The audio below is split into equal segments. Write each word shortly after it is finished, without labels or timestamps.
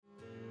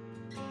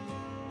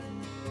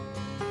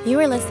You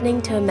are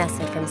listening to a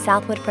message from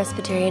Southwood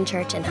Presbyterian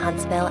Church in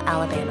Huntsville,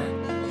 Alabama.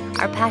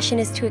 Our passion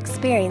is to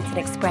experience and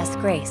express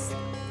grace.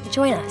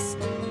 Join us.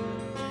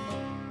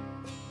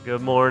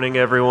 Good morning,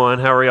 everyone.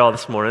 How are y'all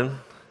this morning?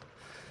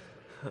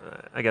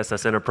 I guess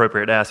that's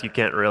inappropriate to ask. You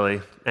can't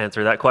really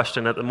answer that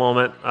question at the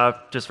moment.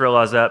 I've just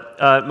realized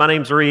that. My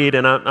name's Reid,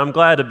 and I'm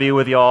glad to be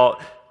with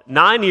y'all.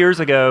 9 years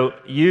ago,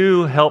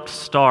 you helped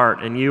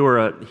start, and you were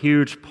a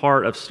huge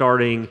part of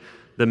starting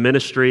the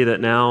ministry that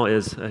now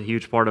is a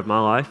huge part of my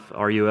life,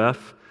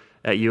 RUF,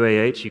 at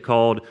UAH. You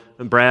called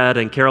Brad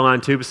and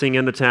Caroline Tubasing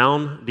into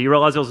town. Do you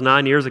realize it was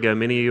 9 years ago?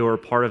 Many of you were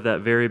part of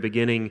that very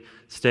beginning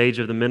stage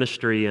of the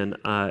ministry, and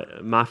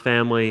my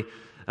family,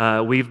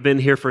 we've been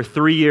here for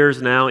 3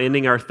 years now,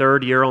 ending our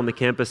third year on the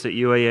campus at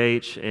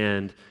UAH,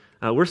 and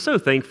we're so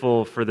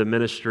thankful for the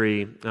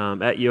ministry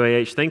at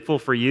UAH, thankful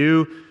for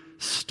you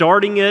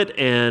starting it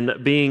and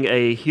being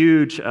a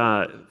huge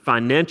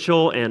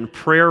financial and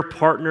prayer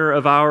partner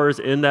of ours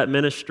in that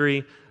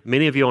ministry.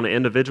 Many of you on an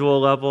individual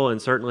level, and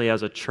certainly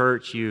as a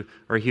church, you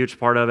are a huge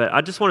part of it.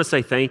 I just want to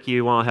say thank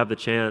you while I have the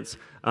chance.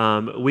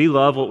 We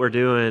love what we're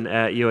doing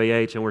at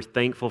UAH, and we're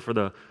thankful for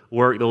the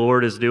work the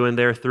Lord is doing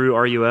there through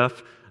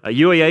RUF.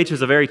 UAH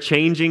is a very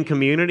changing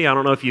community. I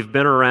don't know if you've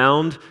been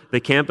around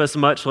the campus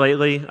much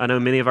lately. I know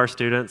many of our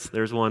students,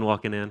 there's one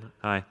walking in.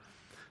 Hi,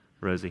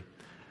 Rosie.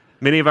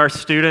 Many of our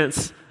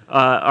students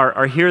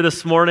are here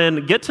this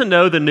morning. Get to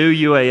know the new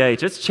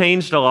UAH. It's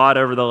changed a lot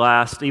over the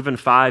last even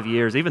 5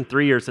 years, even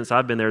 3 years since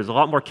I've been there. There's a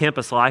lot more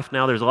campus life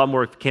now. There's a lot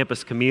more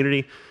campus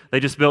community.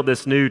 They just built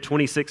this new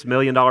 $26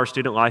 million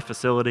student life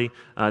facility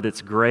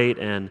that's great.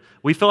 And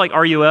we feel like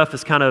RUF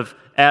is kind of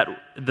at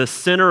the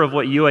center of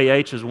what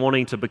UAH is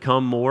wanting to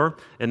become more,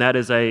 and that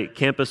is a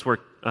campus where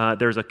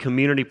there's a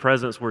community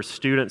presence where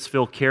students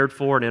feel cared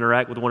for and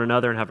interact with one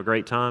another and have a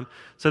great time.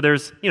 So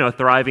there's, a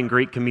thriving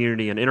Greek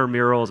community and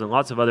intramurals and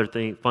lots of other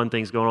fun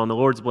things going on. The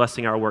Lord's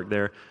blessing our work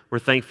there. We're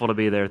thankful to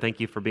be there. Thank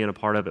you for being a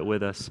part of it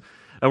with us.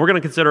 We're going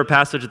to consider a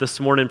passage this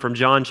morning from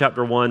John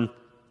chapter 1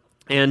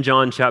 and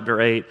John chapter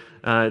 8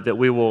 that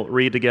we will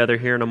read together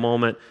here in a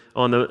moment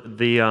on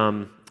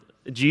the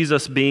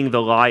Jesus being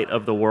the light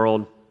of the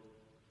world.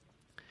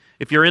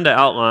 If you're into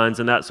outlines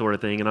and that sort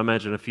of thing, and I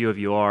imagine a few of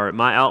you are,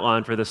 my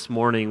outline for this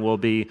morning will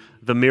be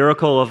the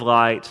miracle of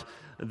light,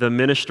 the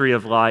ministry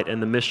of light,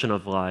 and the mission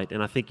of light.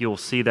 And I think you'll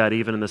see that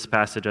even in this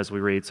passage as we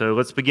read. So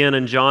let's begin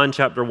in John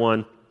chapter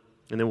 1,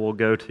 and then we'll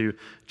go to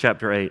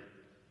chapter 8.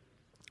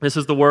 This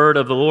is the word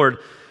of the Lord.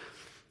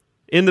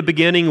 In the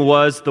beginning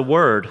was the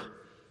Word,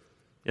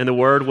 and the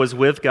Word was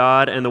with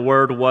God, and the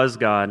Word was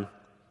God.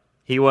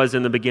 He was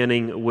in the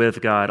beginning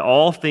with God.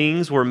 All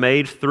things were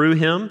made through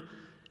Him,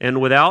 and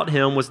without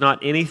Him was not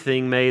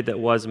anything made that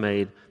was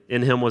made.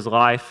 In Him was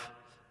life,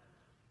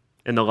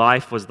 and the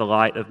life was the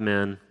light of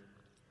men.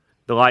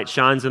 The light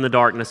shines in the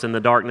darkness, and the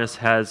darkness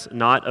has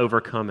not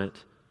overcome it.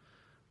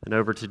 And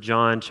over to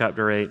John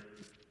chapter 8.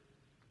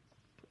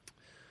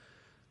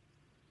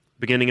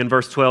 Beginning in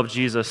verse 12,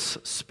 Jesus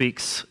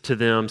speaks to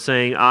them,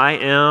 saying, I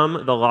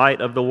am the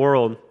light of the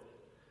world.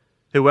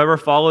 Whoever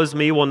follows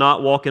me will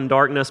not walk in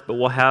darkness, but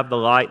will have the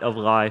light of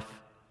life.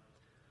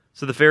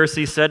 So the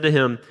Pharisees said to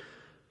him,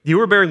 You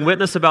are bearing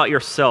witness about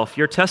yourself.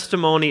 Your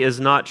testimony is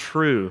not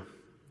true.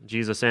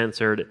 Jesus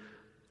answered,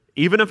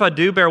 Even if I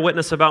do bear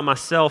witness about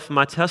myself,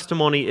 my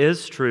testimony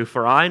is true,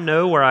 for I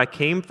know where I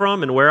came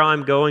from and where I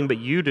am going, but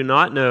you do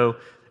not know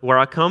where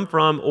I come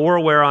from or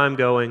where I am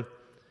going.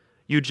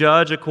 You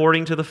judge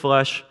according to the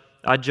flesh.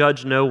 I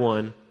judge no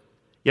one.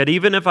 Yet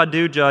even if I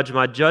do judge,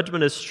 my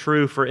judgment is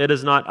true, for it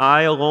is not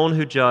I alone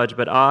who judge,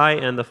 but I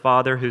and the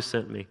Father who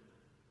sent me.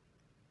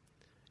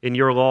 In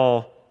your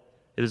law,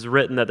 it is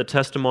written that the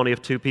testimony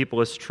of two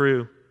people is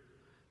true.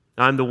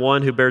 I am the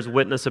one who bears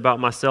witness about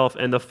myself,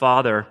 and the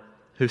Father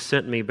who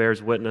sent me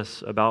bears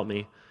witness about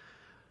me.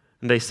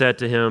 And they said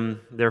to him,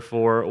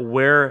 therefore,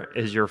 where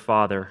is your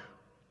Father?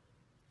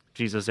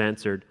 Jesus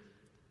answered,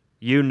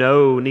 You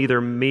know neither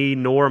me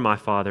nor my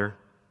Father.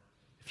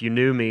 If you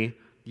knew me,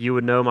 you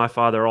would know my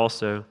Father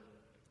also.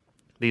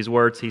 These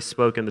words he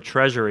spoke in the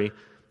treasury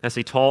as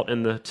he taught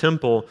in the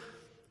temple,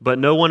 but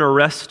no one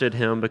arrested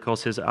him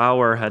because his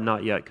hour had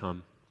not yet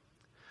come.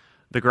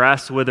 The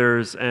grass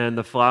withers and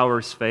the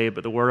flowers fade,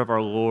 but the word of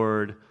our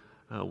Lord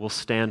will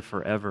stand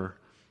forever.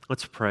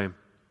 Let's pray.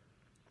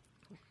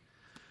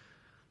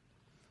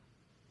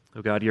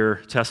 Oh God, your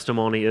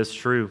testimony is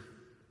true.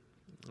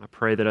 I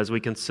pray that as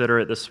we consider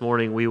it this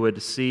morning, we would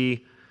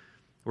see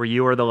where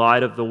you are the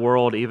light of the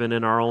world, even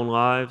in our own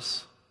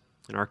lives,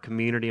 in our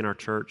community, in our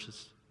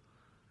churches.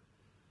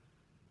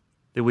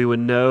 That we would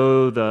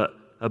know the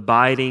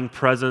abiding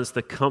presence,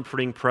 the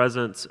comforting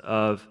presence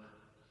of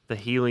the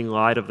healing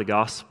light of the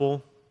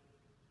gospel.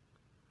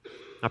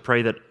 I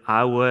pray that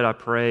I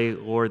pray,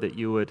 Lord, that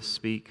you would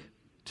speak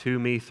to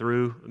me,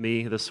 through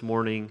me this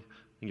morning,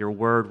 and your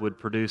word would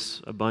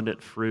produce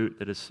abundant fruit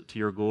that is to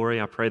your glory.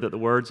 I pray that the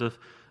words of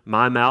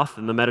my mouth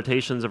and the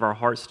meditations of our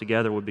hearts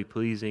together would be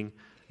pleasing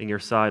in your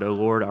sight, O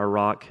Lord, our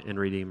rock and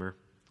redeemer.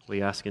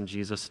 We ask in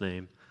Jesus'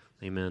 name,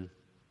 amen.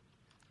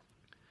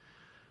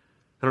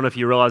 I don't know if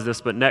you realize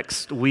this, but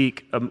next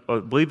week, I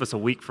believe it's a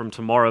week from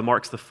tomorrow,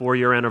 marks the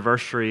 4-year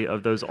anniversary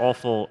of those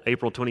awful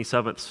April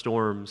 27th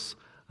storms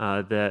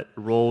that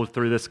rolled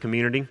through this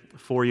community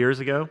 4 years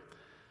ago.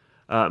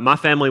 My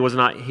family was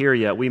not here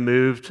yet. We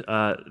moved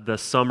the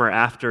summer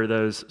after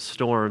those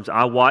storms.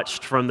 I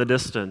watched from the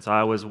distance.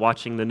 I was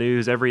watching the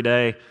news every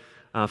day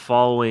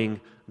following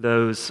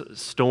those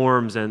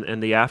storms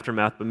and the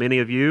aftermath. But many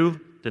of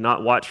you did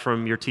not watch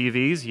from your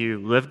TVs. You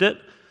lived it.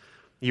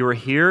 You were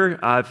here.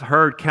 I've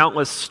heard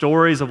countless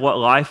stories of what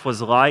life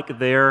was like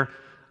there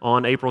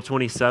on April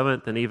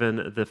 27th and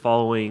even the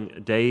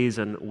following days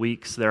and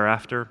weeks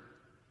thereafter.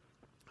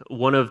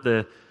 One of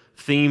the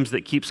themes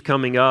that keeps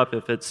coming up,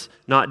 if it's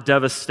not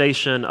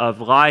devastation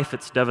of life,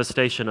 it's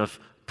devastation of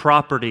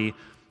property.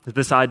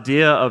 This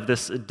idea of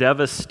this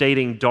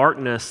devastating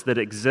darkness that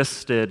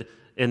existed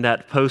in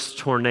that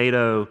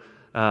post-tornado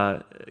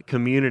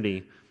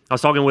community. I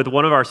was talking with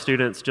one of our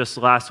students just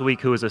last week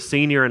who was a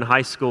senior in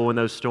high school when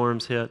those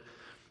storms hit,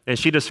 and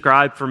she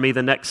described for me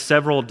the next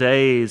several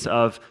days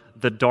of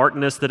the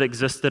darkness that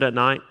existed at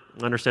night.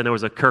 I understand there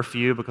was a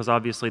curfew because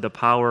obviously the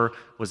power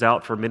was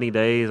out for many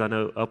days. I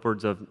know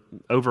upwards of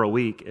over a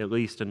week, at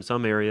least in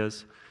some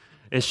areas.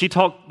 And she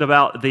talked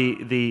about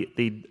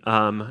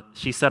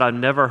she said, I've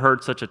never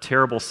heard such a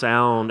terrible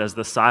sound as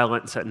the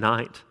silence at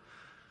night.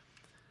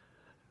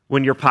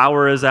 When your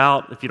power is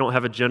out, if you don't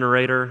have a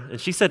generator. And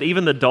she said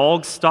even the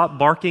dogs stop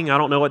barking. I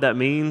don't know what that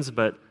means,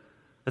 but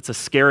that's a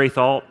scary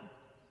thought.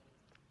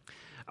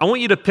 I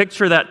want you to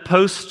picture that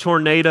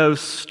post-tornado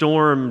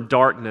storm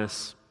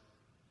darkness.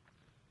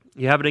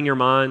 You have it in your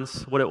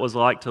minds, what it was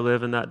like to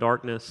live in that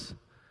darkness.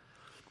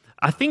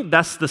 I think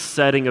that's the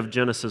setting of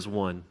Genesis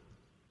 1.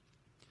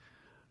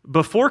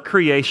 Before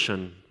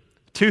creation,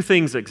 two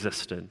things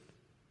existed: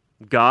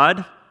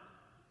 God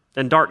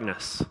and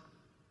darkness.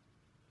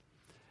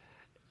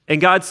 And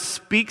God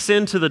speaks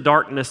into the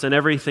darkness and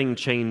everything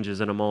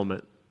changes in a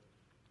moment.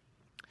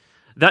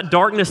 That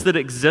darkness that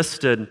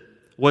existed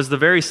was the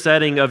very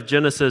setting of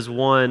Genesis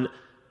 1.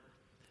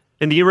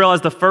 And do you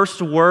realize the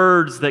first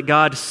words that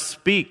God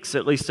speaks,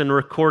 at least in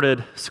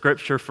recorded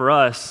scripture for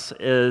us,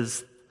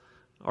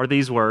 are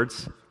these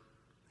words?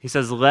 He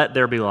says, "Let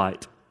there be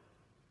light."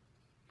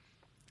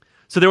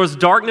 So there was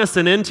darkness,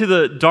 and into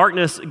the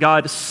darkness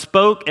God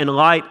spoke, and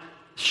light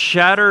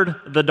shattered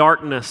the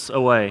darkness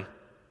away.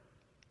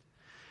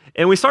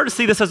 And we start to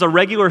see this as a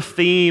regular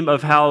theme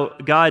of how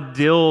God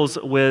deals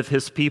with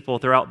his people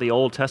throughout the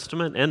Old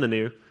Testament and the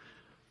New.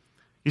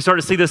 You start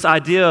to see this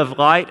idea of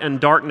light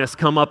and darkness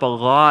come up a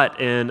lot,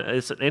 and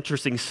it's an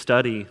interesting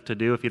study to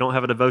do. If you don't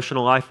have a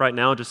devotional life right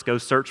now, just go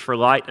search for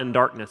light and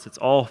darkness. It's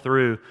all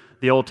through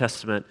the Old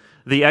Testament.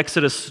 The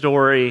Exodus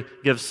story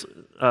gives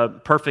a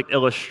perfect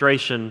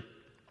illustration.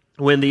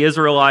 When the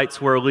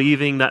Israelites were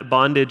leaving that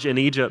bondage in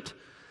Egypt,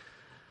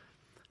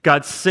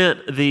 God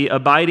sent the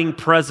abiding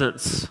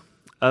presence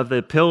of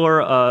the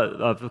pillar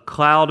of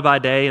cloud by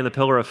day and the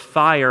pillar of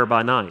fire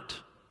by night.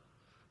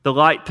 The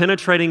light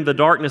penetrating the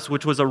darkness,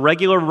 which was a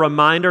regular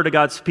reminder to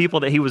God's people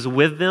that he was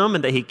with them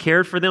and that he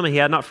cared for them and he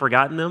had not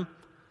forgotten them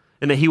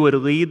and that he would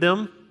lead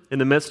them in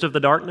the midst of the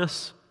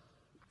darkness.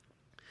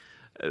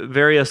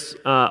 Various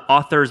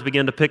authors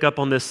begin to pick up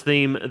on this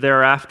theme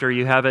thereafter.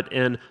 You have it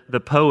in the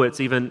poets.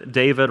 Even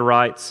David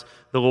writes,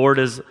 "The Lord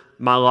is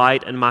my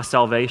light and my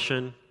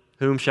salvation.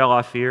 Whom shall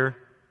I fear?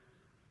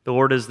 The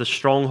Lord is the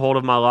stronghold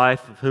of my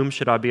life. Of whom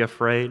should I be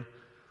afraid?"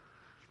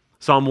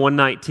 Psalm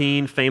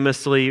 119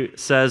 famously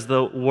says,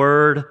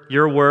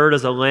 your word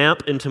is a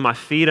lamp into my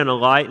feet and a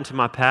light into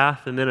my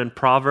path. And then in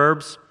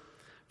Proverbs,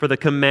 for the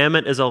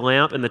commandment is a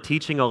lamp and the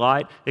teaching a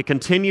light. It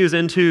continues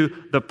into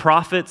the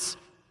prophets.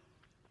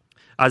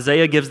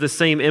 Isaiah gives the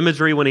same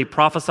imagery when he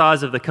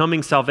prophesies of the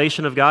coming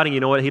salvation of God. And you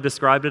know what he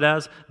described it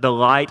as? The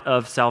light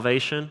of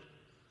salvation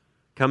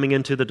coming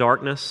into the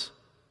darkness.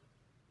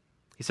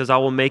 He says, "I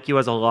will make you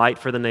as a light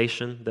for the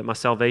nation, that my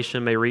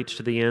salvation may reach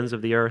to the ends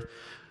of the earth."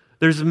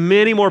 There's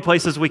many more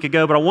places we could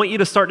go, but I want you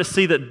to start to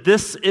see that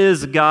this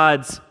is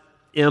God's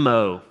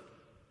MO.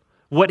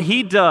 What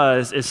he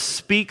does is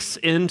speaks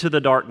into the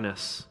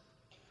darkness.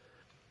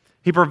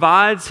 He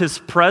provides his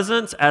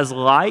presence as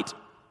light,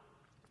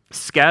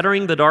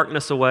 scattering the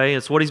darkness away.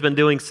 It's what he's been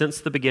doing since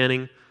the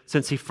beginning,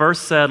 since he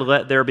first said,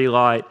 "Let there be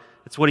light."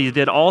 It's what he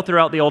did all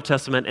throughout the Old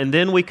Testament. And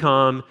then we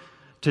come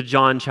to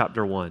John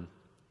chapter 1.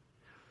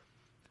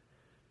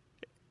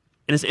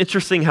 And it's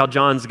interesting how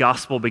John's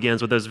gospel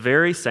begins with those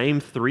very same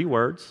three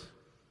words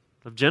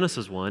of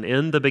Genesis 1,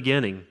 "In the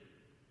beginning."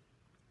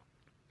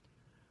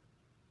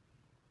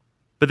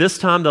 But this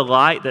time the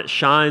light that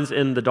shines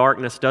in the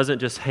darkness doesn't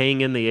just hang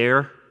in the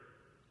air,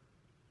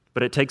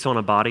 but it takes on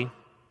a body.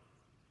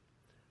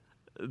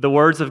 The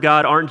words of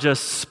God aren't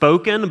just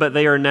spoken, but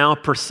they are now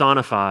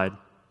personified.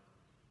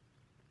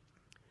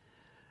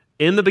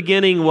 In the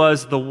beginning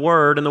was the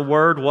Word, and the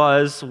Word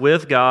was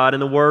with God,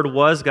 and the Word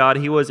was God.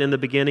 He was in the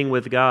beginning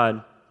with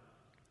God.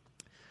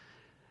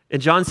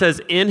 And John says,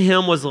 "In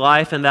him was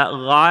life, and that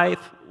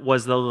life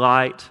was the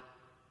light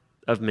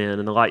of men,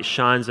 and the light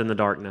shines in the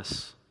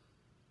darkness."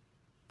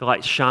 The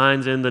light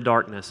shines in the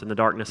darkness, and the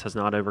darkness has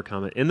not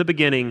overcome it. In the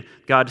beginning,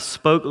 God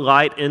spoke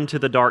light into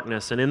the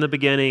darkness, and in the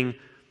beginning,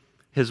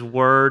 His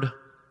Word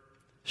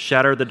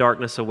shattered the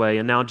darkness away.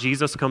 And now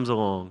Jesus comes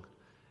along,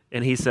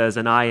 and He says,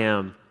 and I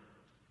am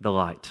the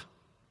light.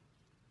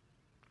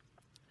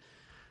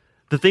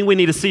 The thing we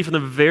need to see from the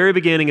very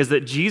beginning is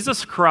that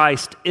Jesus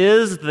Christ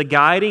is the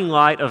guiding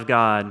light of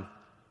God,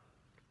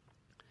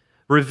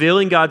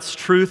 revealing God's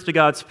truth to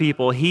God's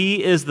people.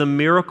 He is the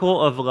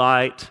miracle of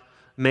light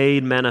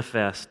made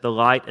manifest, the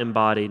light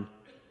embodied.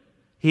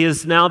 He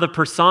is now the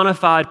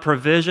personified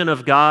provision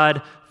of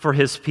God for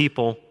His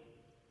people,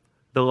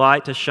 the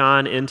light to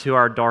shine into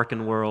our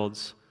darkened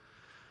worlds.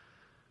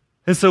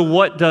 And so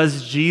what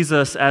does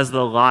Jesus as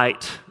the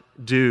light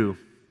do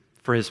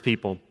for His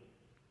people?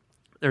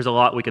 There's a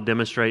lot we could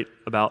demonstrate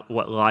about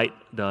what light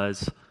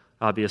does,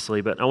 obviously,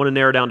 but I want to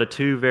narrow down to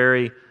two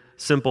very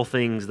simple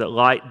things that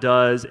light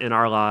does in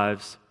our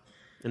lives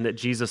and that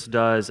Jesus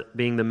does,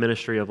 being the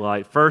ministry of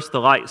light. First,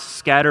 the light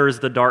scatters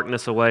the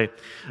darkness away.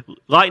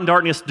 Light and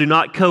darkness do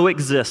not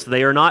coexist.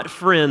 They are not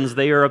friends.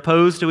 They are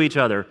opposed to each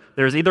other.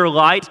 There's either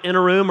light in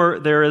a room or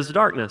there is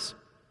darkness.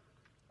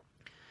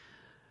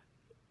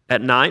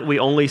 At night, we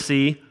only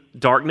see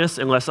darkness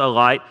unless a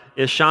light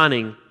is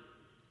shining.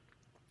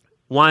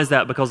 Why is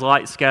that? Because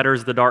light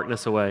scatters the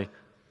darkness away.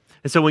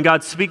 And so when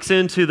God speaks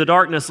into the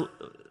darkness,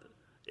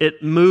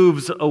 it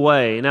moves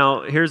away.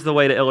 Now, here's the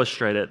way to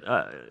illustrate it.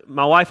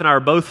 My wife and I are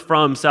both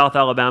from South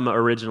Alabama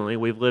originally.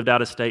 We've lived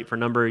out of state for a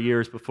number of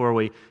years before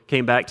we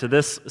came back to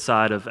this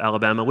side of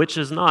Alabama, which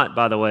is not,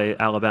 by the way,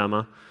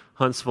 Alabama.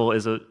 Huntsville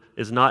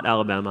is not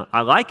Alabama.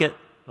 I like it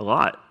a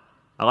lot.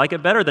 I like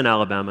it better than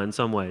Alabama in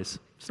some ways.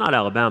 It's not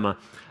Alabama.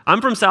 I'm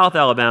from South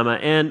Alabama,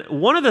 and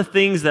one of the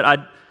things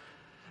that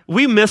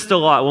we missed a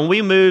lot when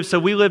we moved. So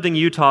we lived in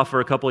Utah for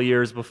a couple of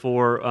years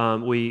before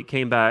we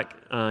came back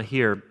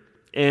here.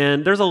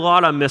 And there's a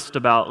lot I missed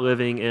about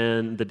living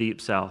in the Deep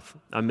South.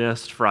 I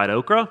missed fried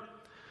okra.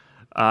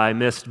 I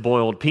missed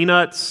boiled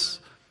peanuts.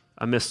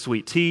 I missed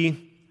sweet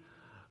tea.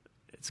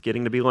 It's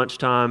getting to be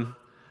lunchtime.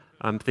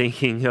 I'm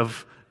thinking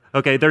of,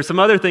 okay, there's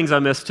some other things I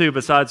missed too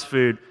besides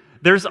food.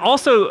 There's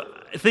also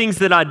things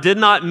that I did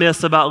not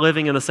miss about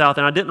living in the South,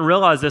 and I didn't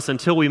realize this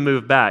until we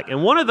moved back.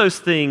 And one of those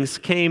things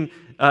came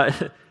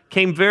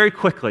very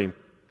quickly.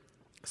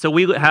 So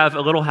we have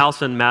a little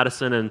house in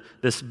Madison, and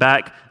this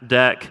back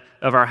deck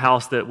of our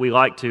house that we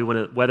like to, when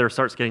the weather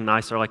starts getting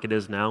nicer like it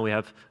is now, we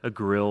have a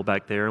grill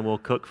back there, and we'll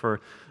cook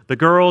for the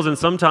girls, and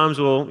sometimes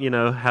we'll,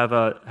 have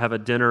a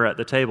dinner at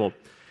the table.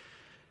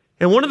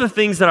 And one of the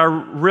things that I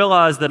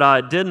realized that I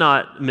did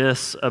not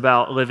miss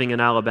about living in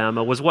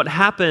Alabama was what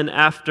happened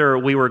after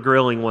we were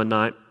grilling one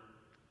night,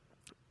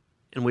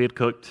 and we had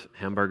cooked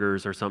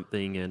hamburgers or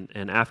something,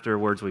 and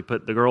afterwards we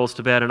put the girls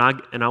to bed, and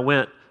I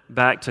went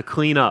back to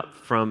clean up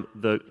from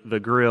the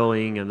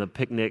grilling and the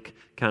picnic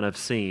kind of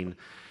scene.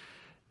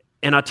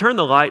 And I turned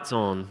the lights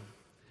on,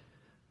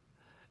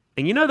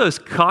 and you know those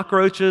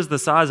cockroaches the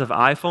size of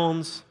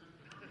iPhones?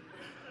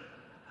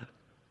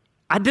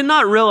 I did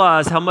not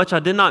realize how much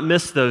I did not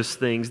miss those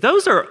things.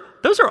 Those are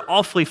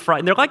awfully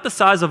frightening. They're like the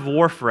size of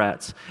wharf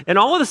rats. And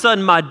all of a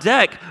sudden, my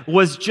deck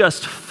was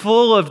just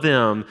full of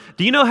them.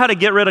 Do you know how to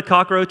get rid of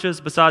cockroaches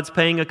besides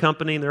paying a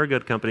company? There are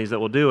good companies that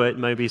will do it.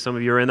 Maybe some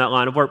of you are in that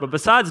line of work. But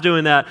besides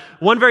doing that,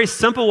 one very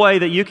simple way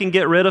that you can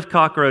get rid of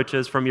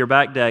cockroaches from your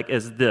back deck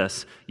is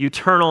this. You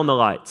turn on the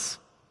lights,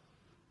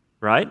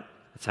 right?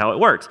 That's how it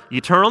works.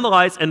 You turn on the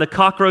lights and the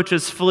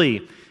cockroaches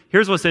flee.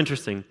 Here's what's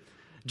interesting.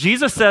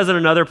 Jesus says in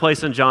another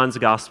place in John's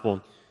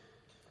gospel,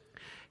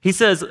 he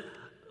says,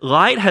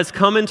 light has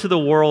come into the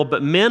world,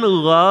 but men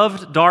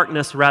loved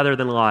darkness rather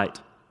than light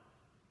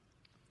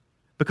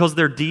because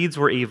their deeds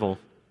were evil.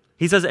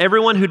 He says,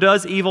 everyone who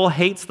does evil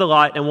hates the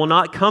light and will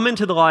not come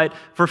into the light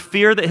for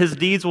fear that his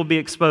deeds will be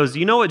exposed.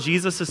 You know what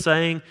Jesus is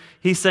saying?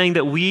 He's saying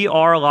that we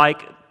are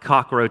like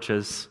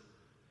cockroaches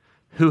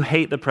who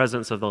hate the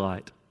presence of the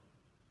light.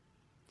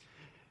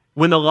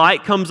 When the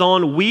light comes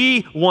on,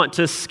 we want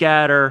to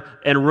scatter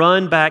and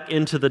run back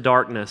into the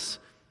darkness.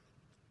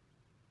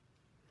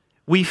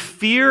 We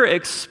fear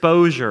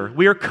exposure.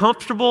 We are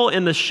comfortable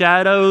in the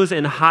shadows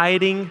and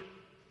hiding.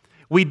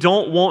 We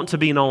don't want to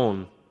be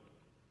known.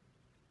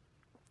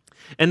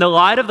 And the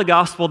light of the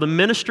gospel, the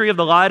ministry of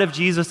the light of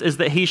Jesus, is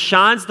that He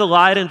shines the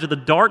light into the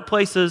dark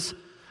places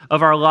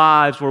of our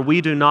lives where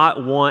we do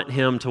not want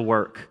Him to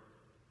work.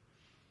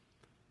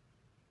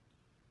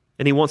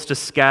 And He wants to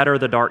scatter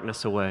the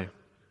darkness away.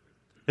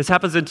 This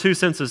happens in two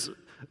senses.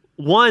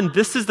 One,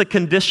 this is the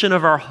condition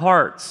of our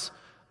hearts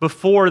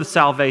before the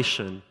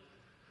salvation.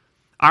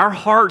 Our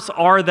hearts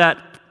are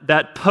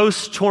that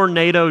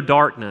post-tornado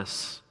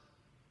darkness.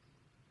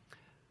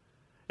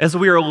 As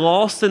we are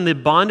lost in the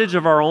bondage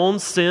of our own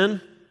sin,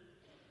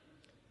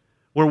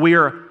 where we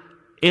are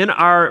in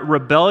our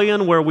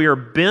rebellion, where we are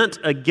bent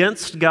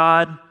against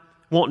God,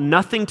 want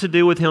nothing to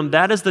do with Him,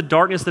 that is the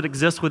darkness that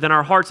exists within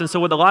our hearts. And so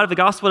what the light of the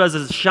gospel does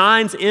is it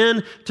shines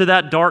into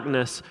that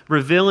darkness,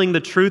 revealing the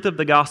truth of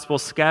the gospel,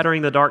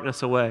 scattering the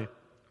darkness away.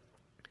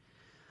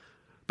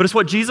 But it's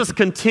what Jesus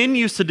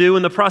continues to do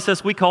in the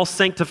process we call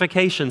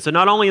sanctification. So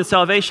not only in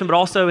salvation, but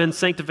also in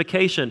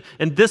sanctification.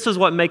 And this is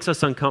what makes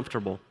us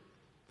uncomfortable.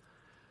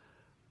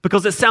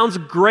 Because it sounds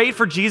great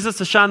for Jesus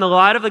to shine the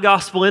light of the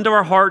gospel into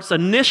our hearts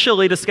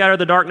initially to scatter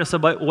the darkness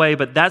away,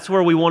 but that's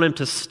where we want him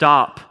to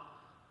stop.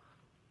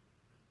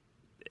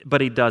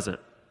 But he doesn't.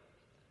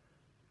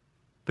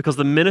 Because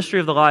the ministry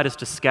of the light is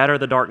to scatter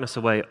the darkness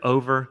away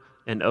over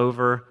and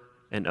over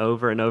and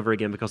over and over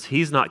again, because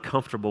he's not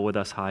comfortable with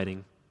us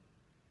hiding.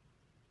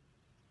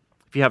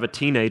 If you have a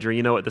teenager,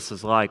 you know what this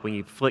is like when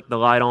you flick the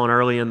light on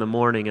early in the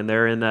morning and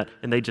they're in that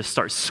and they just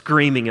start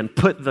screaming and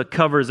put the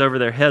covers over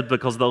their head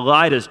because the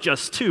light is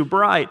just too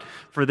bright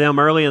for them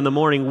early in the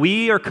morning.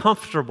 We are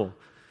comfortable.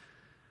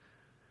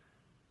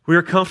 We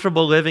are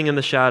comfortable living in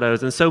the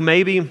shadows. And so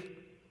maybe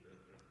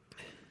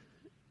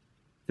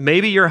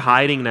you're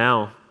hiding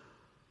now.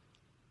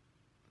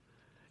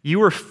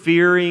 You are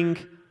fearing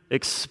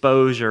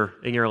exposure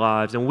in your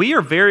lives. And we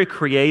are very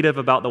creative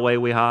about the way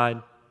we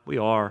hide. We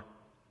are.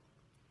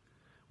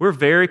 We're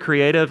very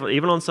creative,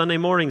 even on Sunday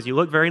mornings. You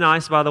look very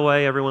nice, by the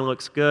way. Everyone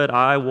looks good.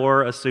 I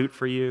wore a suit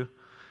for you.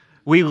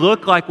 We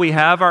look like we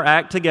have our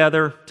act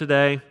together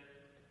today.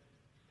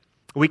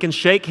 We can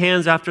shake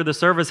hands after the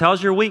service.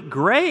 How's your week?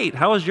 Great.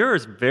 How was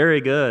yours?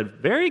 Very good.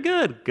 Very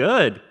good.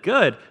 Good.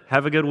 Good.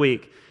 Have a good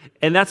week.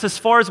 And that's as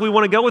far as we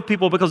want to go with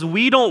people, because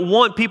we don't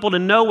want people to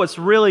know what's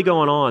really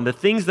going on, the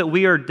things that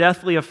we are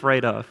deathly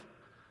afraid of.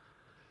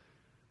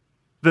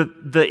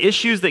 The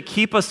issues that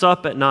keep us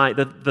up at night,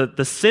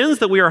 the sins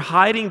that we are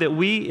hiding, that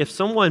if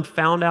someone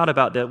found out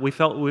about that, we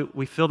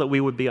feel that we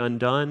would be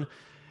undone,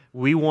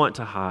 we want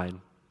to hide.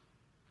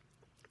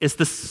 It's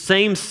the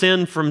same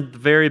sin from the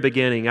very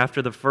beginning.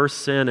 After the first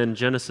sin in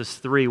Genesis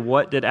 3,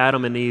 what did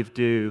Adam and Eve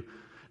do?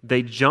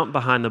 They jumped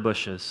behind the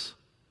bushes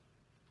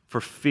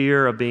for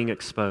fear of being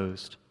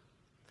exposed.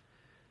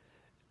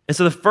 And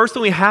so the first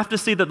thing we have to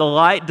see that the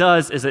light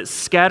does is it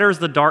scatters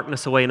the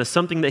darkness away, and it's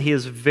something that he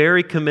is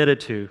very committed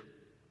to.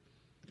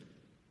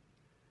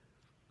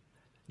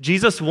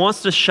 Jesus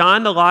wants to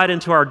shine the light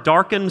into our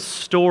darkened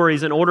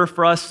stories in order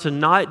for us to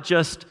not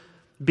just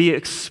be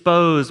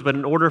exposed, but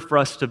in order for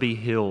us to be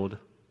healed.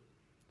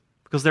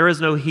 Because there is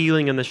no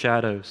healing in the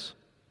shadows.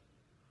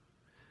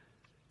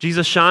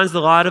 Jesus shines the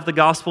light of the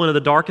gospel into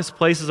the darkest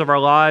places of our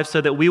lives so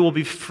that we will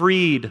be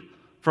freed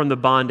from the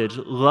bondage,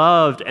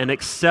 loved and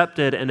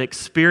accepted, and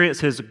experience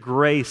his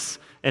grace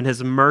and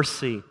his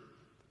mercy.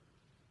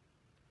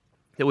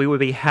 That we would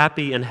be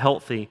happy and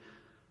healthy.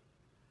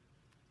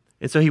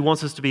 And so he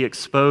wants us to be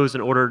exposed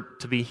in order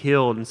to be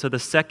healed. And so the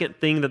second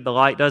thing that the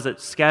light does, it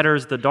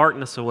scatters the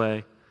darkness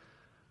away.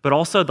 But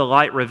also the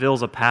light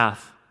reveals a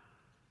path.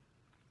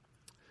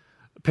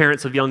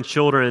 Parents of young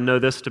children know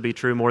this to be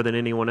true more than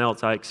anyone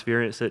else. I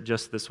experienced it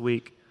just this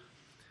week.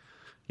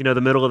 You know, the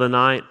middle of the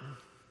night,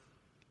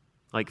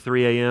 like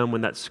 3 a.m.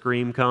 when that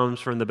scream comes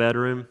from the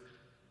bedroom,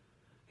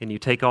 and you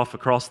take off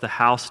across the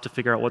house to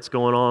figure out what's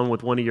going on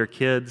with one of your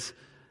kids,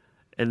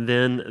 and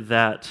then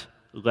that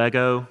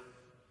Lego,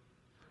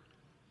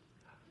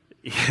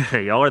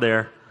 y'all are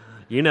there,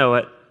 you know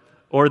it,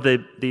 or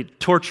the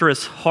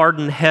torturous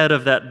hardened head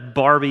of that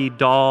Barbie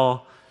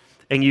doll,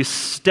 and you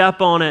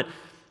step on it.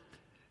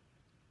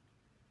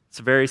 It's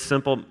very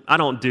simple. I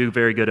don't do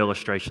very good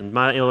illustrations.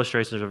 My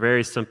illustrations are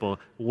very simple.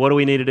 What do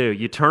we need to do?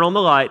 You turn on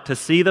the light to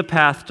see the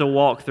path to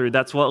walk through.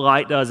 That's what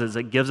light does, is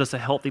it gives us a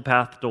healthy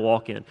path to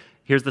walk in.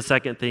 Here's the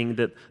second thing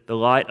that the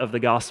light of the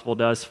gospel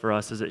does for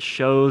us, is it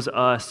shows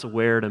us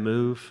where to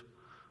move.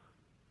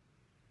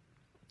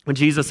 When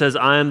Jesus says,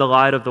 I am the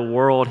light of the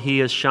world, he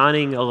is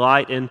shining a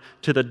light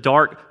into the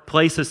dark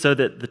places so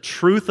that the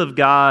truth of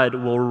God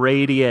will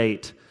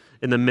radiate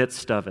in the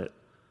midst of it.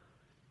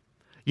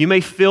 You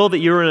may feel that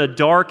you're in a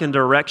dark and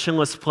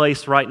directionless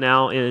place right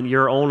now in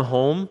your own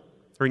home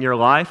or in your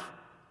life.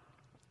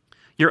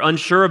 You're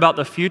unsure about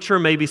the future.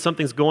 Maybe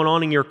something's going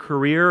on in your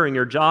career or in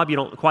your job. You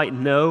don't quite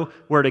know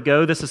where to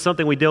go. This is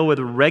something we deal with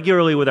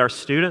regularly with our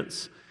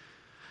students,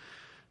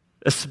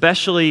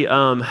 especially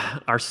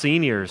our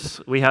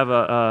seniors. We have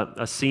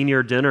a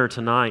senior dinner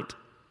tonight,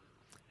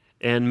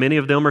 and many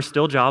of them are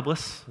still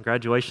jobless.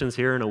 Graduation's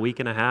here in a week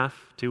and a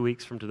half, 2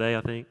 weeks from today,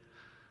 I think.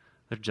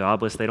 They're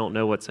jobless. They don't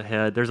know what's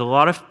ahead. There's a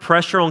lot of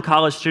pressure on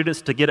college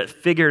students to get it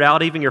figured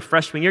out. Even your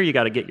freshman year, you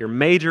got to get your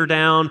major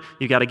down.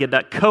 You got to get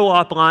that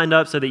co-op lined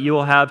up so that you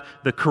will have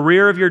the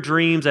career of your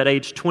dreams at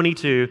age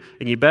 22.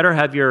 And you better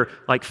have your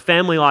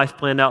family life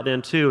planned out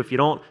then too. If you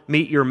don't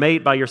meet your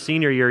mate by your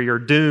senior year, you're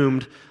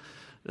doomed.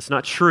 That's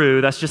not true.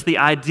 That's just the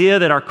idea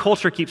that our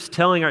culture keeps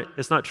telling us.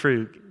 It's not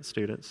true,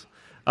 students.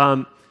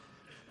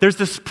 There's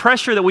this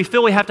pressure that we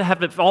feel we have to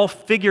have it all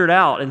figured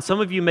out. And some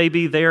of you may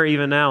be there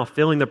even now,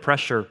 feeling the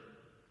pressure.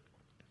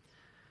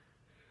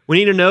 We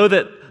need to know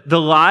that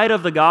the light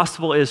of the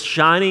gospel is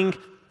shining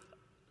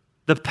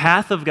the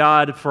path of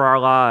God for our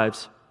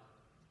lives.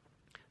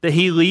 That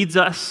he leads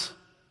us.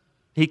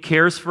 He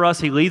cares for us.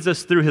 He leads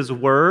us through his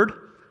word.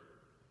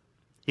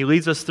 He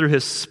leads us through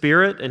his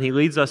spirit, and he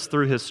leads us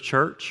through his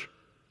church.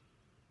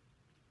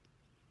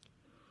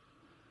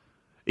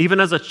 Even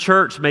as a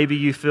church, maybe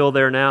you feel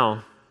there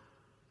now.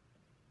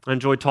 I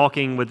enjoyed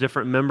talking with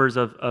different members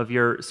of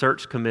your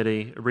search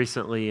committee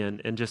recently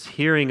and just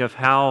hearing of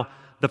how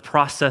the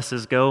process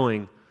is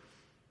going.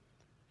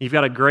 You've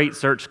got a great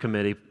search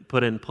committee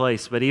put in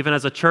place, but even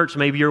as a church,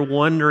 maybe you're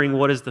wondering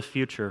what is the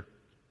future.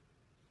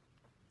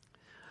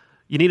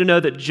 You need to know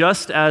that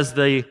just as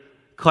the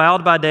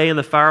cloud by day and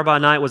the fire by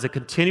night was a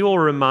continual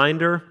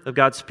reminder of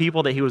God's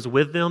people that He was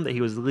with them, that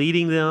He was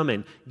leading them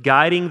and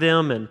guiding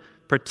them and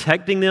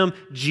protecting them,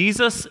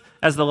 Jesus,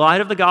 as the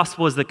light of the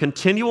gospel, is the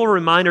continual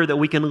reminder that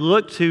we can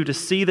look to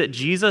see that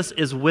Jesus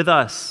is with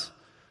us,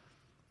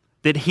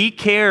 that He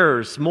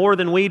cares more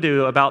than we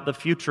do about the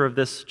future of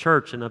this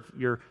church and of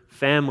your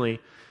family,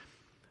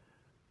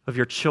 of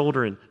your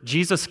children.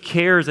 Jesus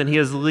cares, and He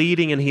is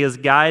leading, and He is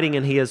guiding,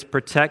 and He is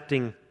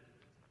protecting.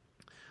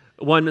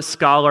 One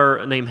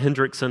scholar named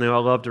Hendrickson, who I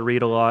love to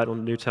read a lot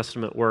on New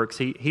Testament works,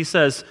 he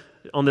says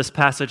on this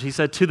passage, he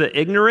said, "To the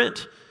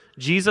ignorant,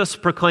 Jesus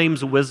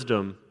proclaims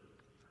wisdom.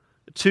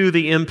 To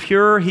the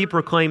impure, He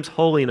proclaims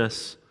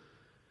holiness.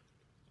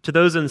 To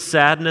those in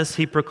sadness,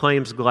 He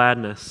proclaims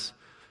gladness."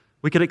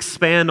 We could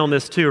expand on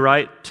this too,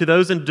 right? To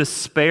those in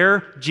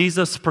despair,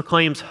 Jesus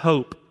proclaims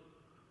hope.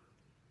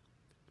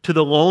 To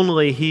the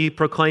lonely, He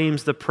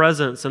proclaims the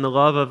presence and the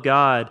love of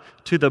God.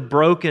 To the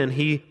broken,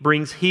 He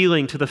brings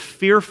healing. To the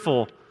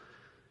fearful,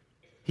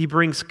 He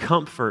brings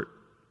comfort.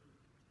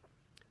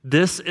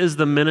 This is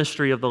the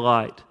ministry of the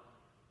light,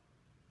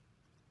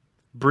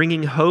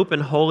 bringing hope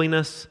and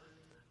holiness,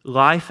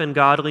 life and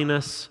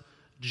godliness,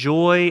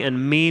 joy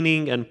and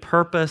meaning and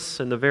purpose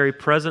and the very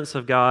presence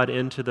of God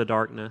into the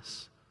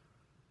darkness.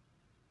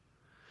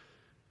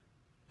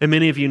 And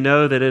many of you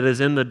know that it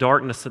is in the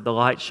darkness that the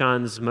light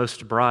shines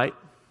most bright.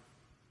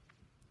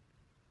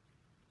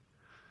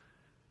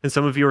 And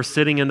some of you are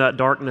sitting in that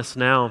darkness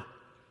now,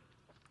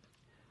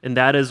 and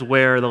that is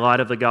where the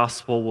light of the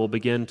gospel will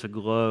begin to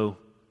glow.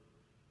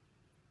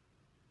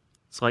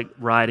 It's like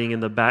riding in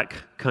the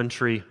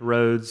backcountry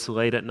roads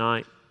late at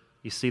night.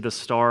 You see the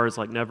stars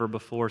like never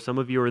before. Some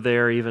of you are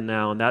there even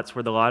now, and that's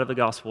where the light of the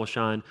gospel will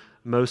shine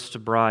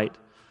most bright.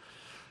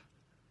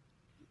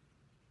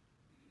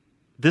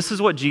 This is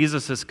what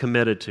Jesus is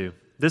committed to.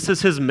 This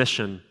is His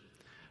mission.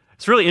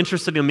 It's really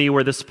interesting to me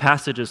where this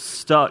passage is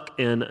stuck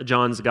in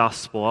John's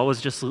gospel. I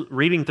was just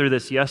reading through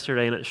this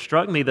yesterday, and it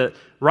struck me that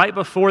right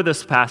before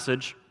this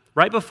passage,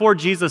 right before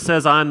Jesus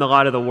says, "I am the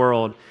light of the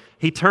world,"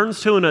 He turns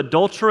to an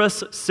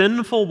adulterous,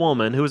 sinful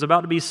woman who is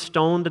about to be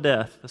stoned to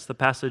death. That's the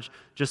passage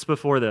just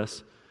before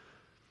this.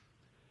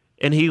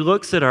 And He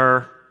looks at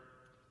her,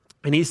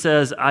 and He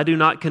says, "I do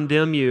not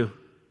condemn you.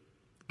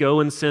 Go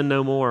and sin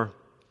no more."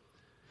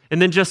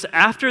 And then just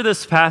after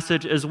this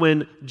passage is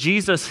when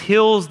Jesus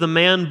heals the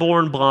man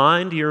born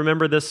blind. You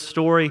remember this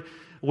story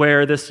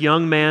where this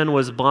young man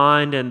was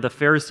blind and the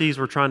Pharisees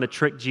were trying to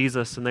trick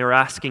Jesus, and they were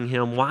asking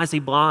Him, "Why is he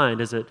blind?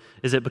 Is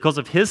it because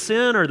of his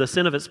sin or the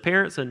sin of his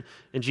parents?" And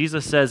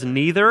Jesus says,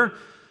 "Neither.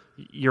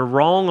 You're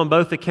wrong on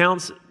both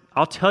accounts.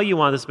 I'll tell you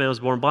why this man was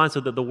born blind,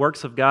 so that the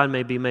works of God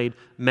may be made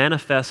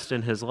manifest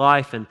in his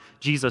life." And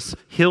Jesus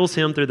heals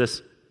him through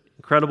this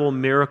incredible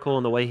miracle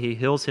in the way He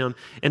heals him.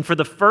 And for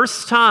the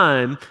first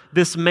time,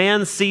 this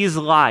man sees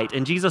light.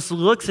 And Jesus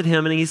looks at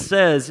him and He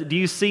says, "Do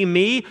you see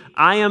me?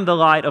 I am the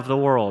light of the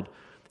world."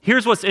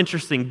 Here's what's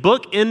interesting.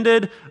 Book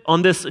ended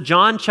on this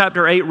John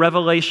chapter 8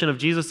 revelation of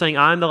Jesus saying,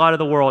 "I am the light of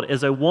the world,"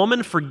 is a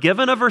woman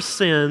forgiven of her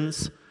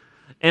sins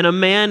and a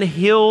man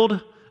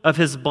healed of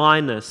his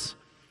blindness.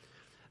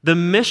 The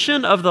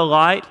mission of the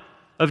light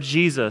of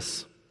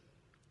Jesus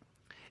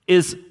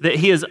is that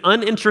He is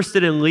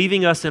uninterested in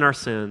leaving us in our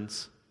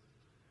sins.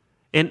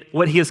 And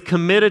what He is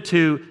committed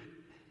to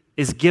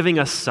is giving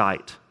us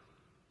sight.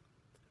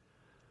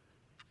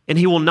 And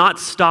He will not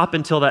stop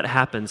until that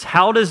happens.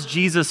 How does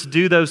Jesus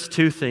do those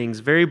two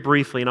things? Very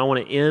briefly, and I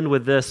want to end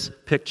with this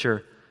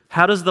picture.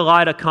 How does the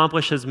light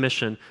accomplish His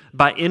mission?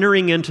 By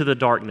entering into the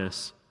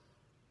darkness.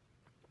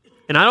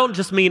 And I don't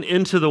just mean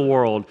into the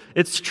world.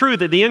 It's true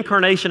that the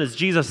incarnation is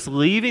Jesus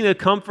leaving the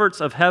comforts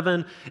of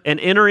heaven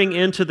and entering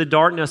into the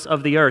darkness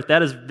of the earth.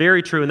 That is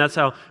very true, and that's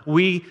how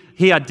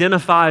He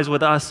identifies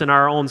with us in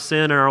our own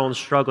sin and our own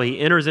struggle. He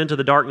enters into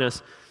the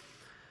darkness.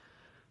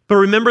 But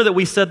remember that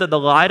we said that the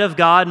light of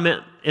God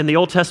meant, in the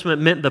Old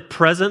Testament, meant the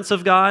presence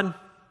of God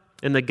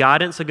and the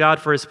guidance of God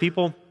for His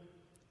people.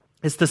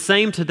 It's the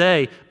same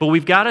today, but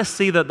we've got to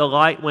see that the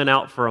light went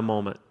out for a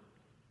moment.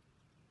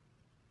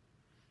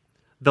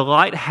 The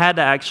light had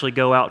to actually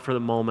go out for the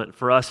moment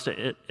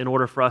in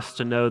order for us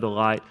to know the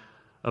light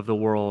of the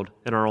world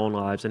in our own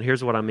lives. And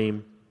here's what I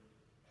mean.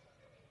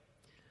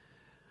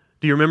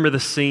 Do you remember the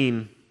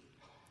scene?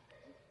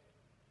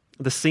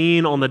 The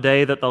scene on the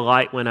day that the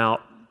light went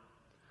out.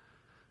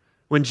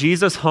 When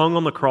Jesus hung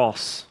on the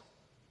cross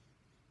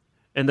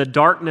and the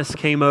darkness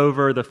came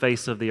over the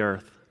face of the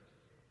earth.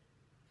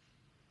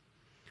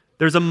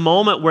 There's a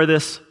moment where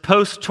this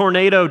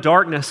post-tornado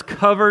darkness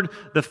covered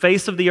the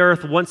face of the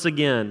earth once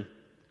again.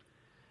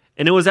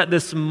 And it was at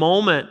this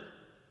moment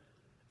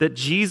that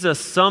Jesus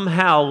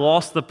somehow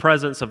lost the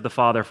presence of the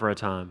Father for a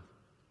time.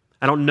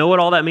 I don't know what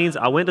all that means.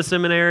 I went to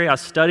seminary, I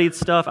studied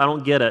stuff, I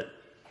don't get it.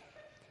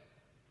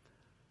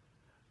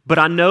 But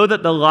I know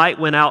that the light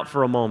went out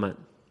for a moment.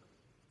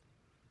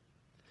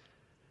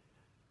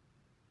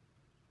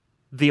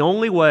 The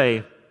only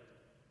way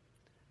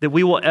that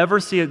we will ever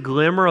see a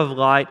glimmer of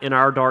light in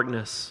our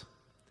darkness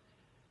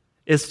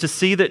is to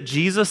see that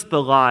Jesus,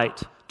 the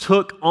light,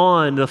 took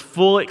on the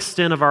full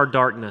extent of our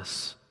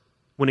darkness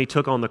when he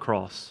took on the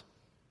cross.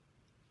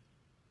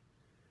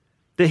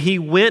 That he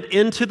went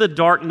into the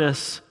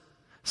darkness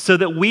so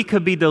that we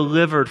could be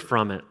delivered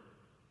from it.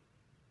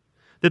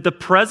 That the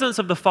presence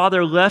of the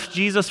Father left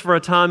Jesus for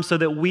a time so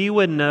that we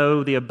would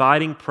know the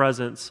abiding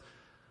presence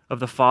of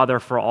the Father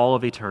for all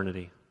of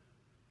eternity.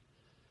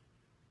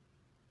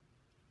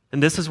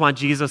 And this is why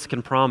Jesus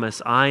can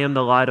promise, I am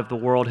the light of the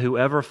world.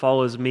 Whoever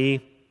follows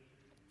me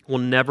will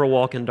never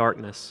walk in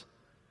darkness,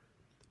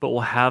 but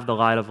will have the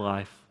light of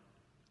life.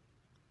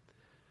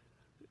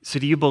 So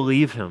do you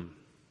believe him?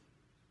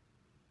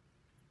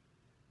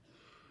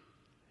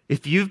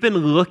 If you've been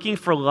looking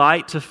for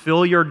light to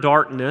fill your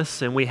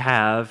darkness, and we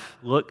have,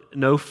 look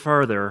no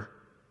further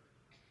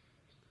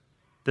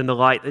than the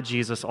light that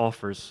Jesus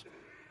offers.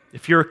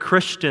 If you're a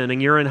Christian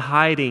and you're in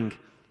hiding,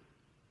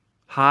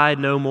 hide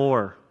no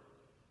more.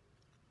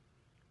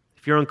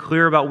 If you're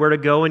unclear about where to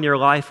go in your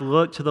life,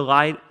 look to the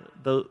light,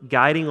 the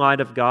guiding light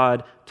of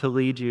God to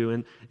lead you.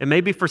 And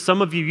maybe for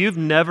some of you, you've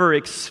never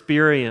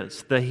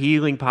experienced the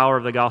healing power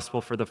of the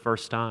gospel for the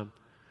first time.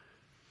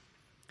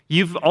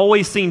 You've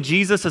always seen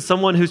Jesus as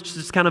someone who's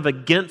just kind of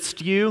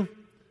against you.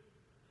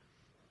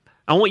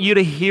 I want you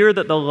to hear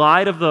that the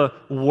light of the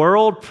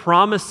world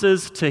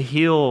promises to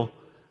heal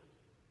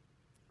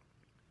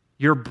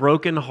your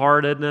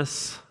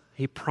brokenheartedness.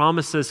 He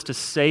promises to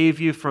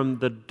save you from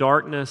the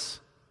darkness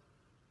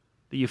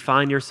that you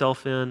find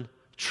yourself in.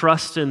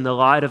 Trust in the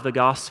light of the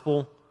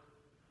gospel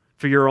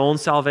for your own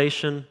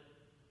salvation.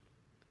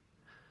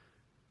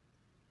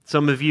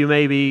 Some of you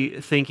may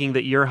be thinking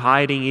that you're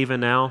hiding even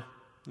now,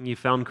 and you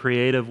found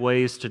creative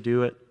ways to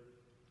do it.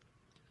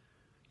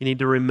 You need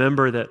to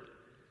remember that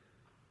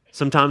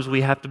sometimes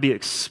we have to be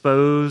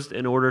exposed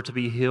in order to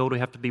be healed. We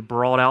have to be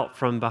brought out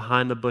from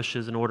behind the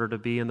bushes in order to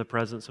be in the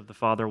presence of the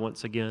Father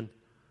once again.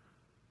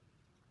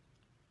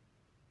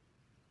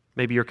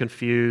 Maybe you're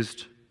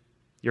confused,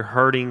 you're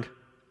hurting,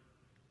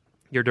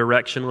 you're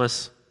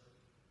directionless.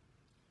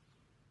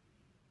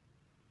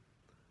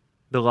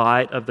 The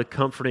light of the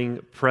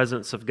comforting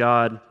presence of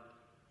God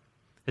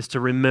is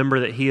to remember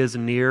that he is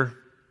near.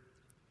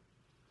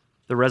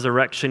 The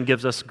resurrection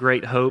gives us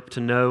great hope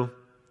to know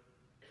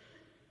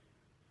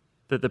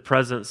that the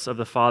presence of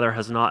the Father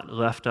has not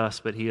left us,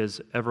 but he is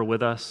ever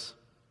with us.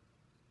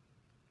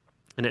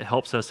 And it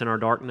helps us in our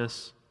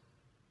darkness.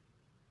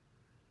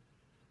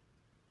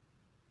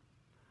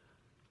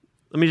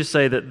 Let me just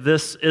say that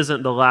this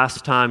isn't the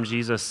last time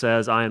Jesus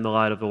says, I am the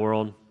light of the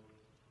world.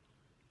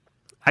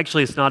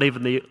 Actually, it's not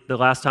even the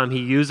last time he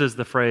uses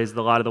the phrase,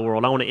 the light of the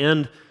world. I want to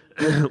end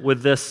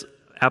with this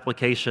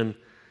application.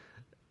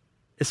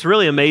 It's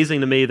really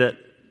amazing to me that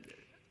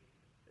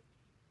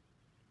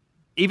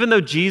even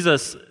though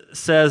Jesus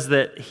says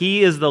that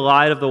he is the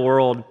light of the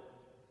world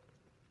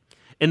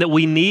and that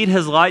we need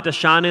his light to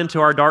shine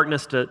into our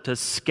darkness, to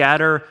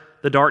scatter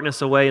the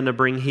darkness away and to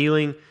bring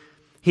healing,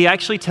 he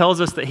actually tells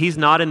us that he's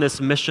not in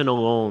this mission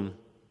alone.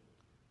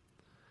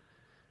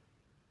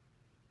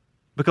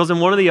 Because in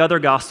one of the other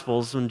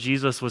Gospels, when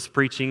Jesus was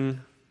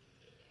preaching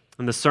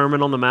in the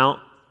Sermon on the Mount,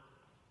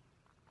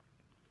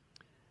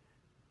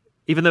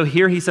 even though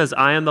here he says,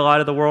 I am the light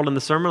of the world, in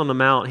the Sermon on the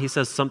Mount, he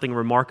says something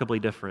remarkably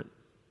different.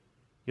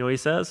 You know what he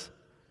says?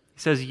 He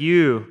says,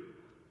 you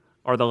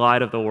are the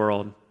light of the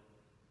world.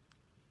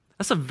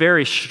 That's a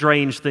very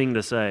strange thing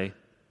to say.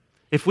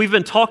 If we've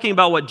been talking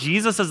about what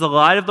Jesus as the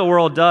light of the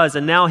world does,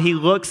 and now he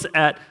looks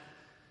at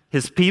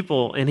his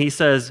people and he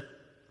says,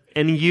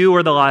 and you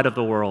are the light of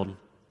the world.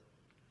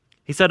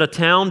 He said, a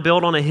town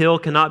built on a hill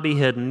cannot be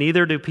hidden.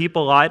 Neither do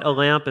people light a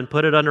lamp and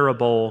put it under a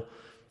bowl.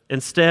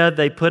 Instead,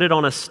 they put it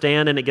on a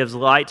stand and it gives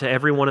light to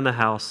everyone in the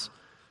house.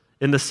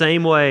 In the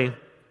same way,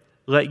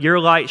 let your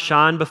light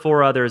shine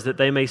before others that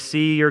they may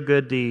see your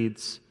good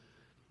deeds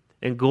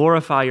and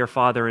glorify your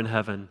Father in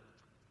heaven.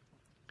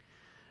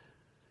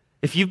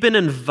 If you've been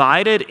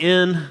invited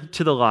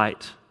into the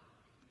light,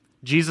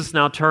 Jesus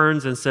now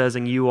turns and says,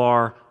 and you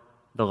are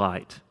the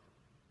light.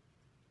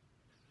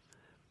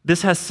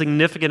 This has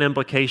significant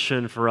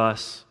implication for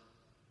us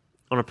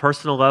on a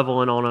personal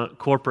level and on a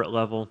corporate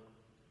level.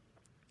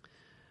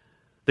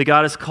 That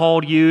God has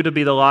called you to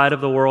be the light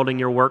of the world in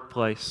your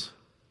workplace,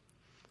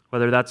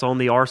 whether that's on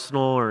the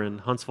Arsenal or in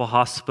Huntsville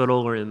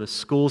Hospital or in the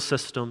school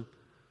system.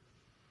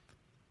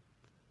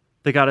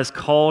 That God has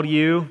called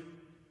you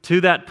to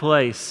that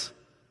place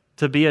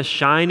to be a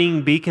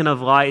shining beacon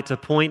of light to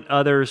point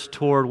others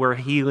toward where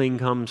healing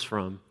comes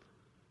from.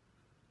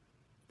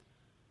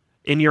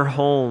 In your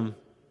home,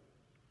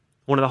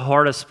 one of the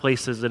hardest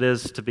places it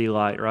is to be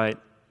light, right?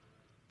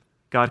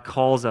 God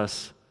calls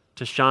us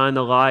to shine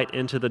the light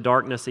into the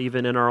darkness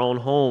even in our own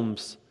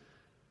homes,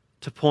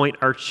 to point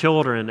our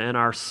children and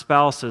our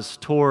spouses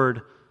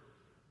toward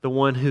the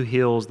one who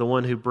heals, the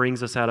one who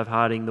brings us out of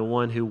hiding, the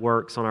one who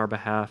works on our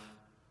behalf.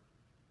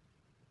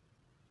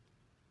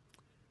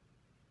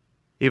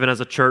 Even as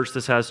a church,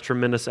 this has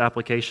tremendous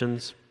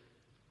applications.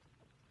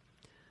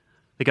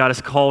 That God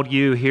has called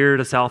you here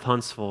to South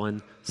Huntsville,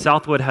 and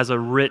Southwood has a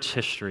rich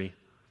history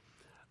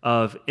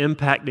of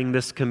impacting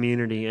this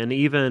community, and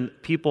even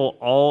people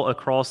all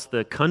across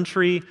the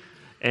country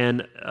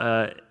and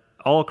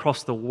all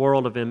across the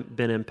world have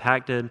been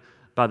impacted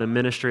by the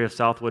ministry of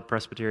Southwood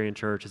Presbyterian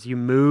Church. As you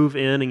move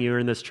in and you're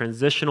in this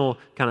transitional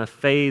kind of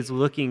phase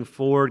looking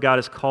forward, God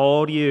has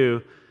called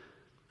you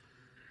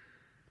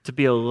to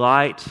be a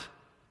light,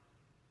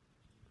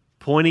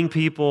 pointing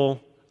people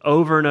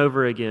over and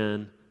over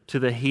again to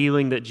the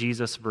healing that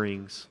Jesus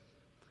brings.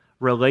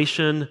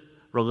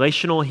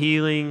 Relational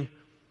healing,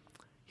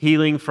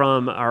 healing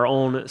from our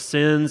own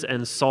sins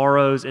and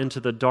sorrows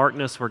into the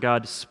darkness where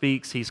God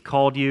speaks. He's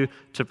called you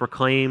to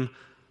proclaim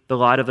the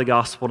light of the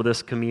gospel to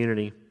this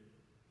community.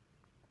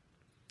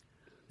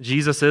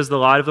 Jesus is the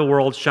light of the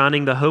world,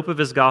 shining the hope of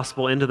His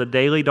gospel into the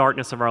daily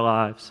darkness of our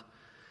lives.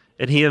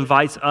 And He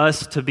invites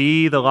us to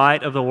be the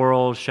light of the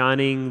world,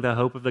 shining the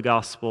hope of the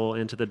gospel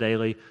into the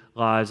daily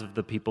lives of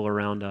the people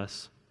around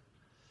us.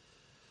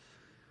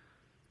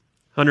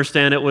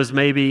 Understand it was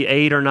maybe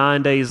 8 or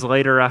 9 days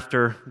later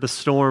after the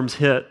storms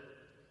hit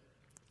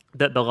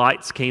that the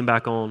lights came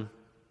back on.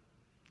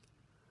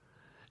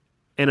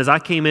 And as I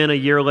came in a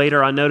year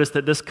later, I noticed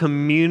that this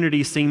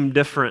community seemed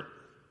different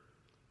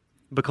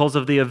because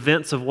of the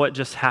events of what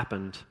just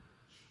happened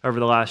over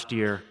the last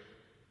year.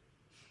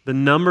 The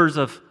numbers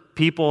of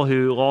people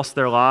who lost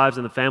their lives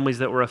and the families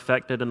that were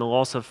affected and the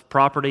loss of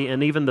property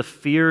and even the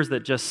fears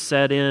that just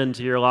set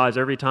into your lives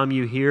every time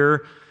you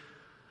hear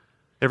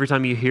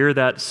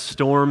that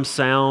storm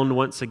sound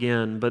once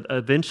again. But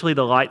eventually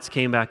the lights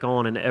came back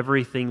on and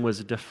everything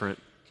was different.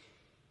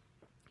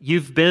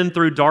 You've been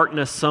through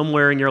darkness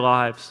somewhere in your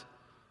lives,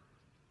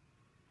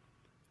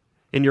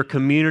 in your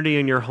community,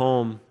 in your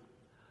home.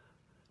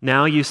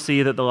 Now you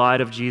see that the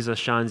light of Jesus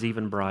shines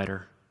even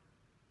brighter.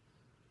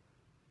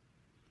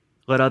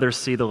 Let others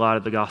see the light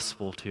of the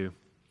gospel too.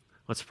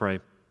 Let's pray.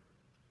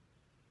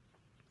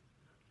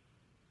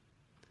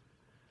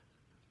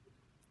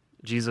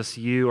 Jesus,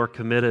 you are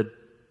committed.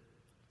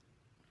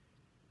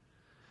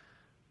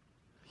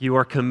 You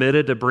are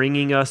committed to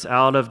bringing us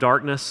out of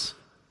darkness.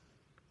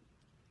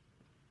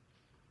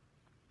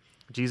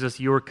 Jesus,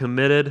 you are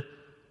committed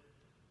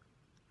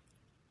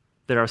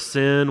that our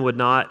sin would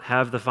not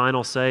have the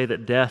final say,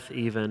 that death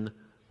even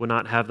would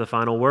not have the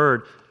final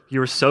word.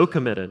 You are so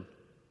committed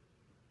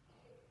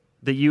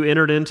that you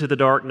entered into the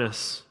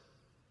darkness.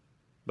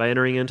 By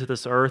entering into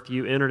this earth,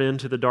 you entered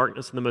into the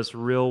darkness in the most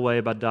real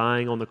way by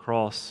dying on the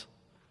cross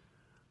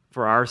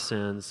for our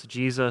sins.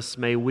 Jesus,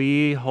 may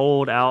we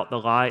hold out the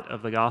light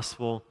of the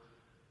gospel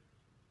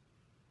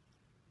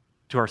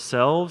to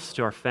ourselves,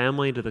 to our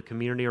family, to the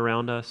community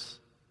around us,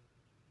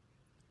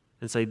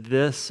 and say,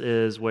 this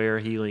is where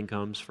healing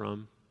comes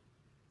from.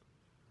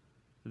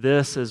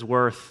 This is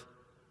worth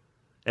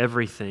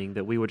everything,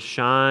 that we would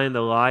shine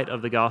the light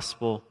of the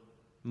gospel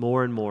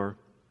more and more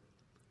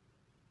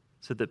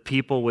so that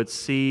people would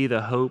see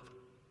the hope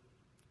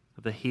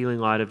of the healing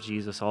light of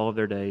Jesus all of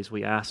their days.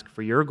 We ask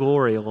for your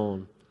glory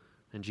alone.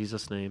 In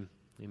Jesus' name,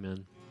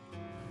 amen.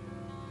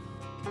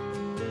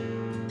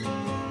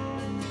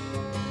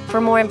 For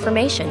more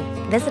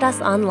information, visit us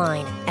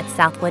online at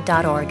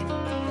southwood.org.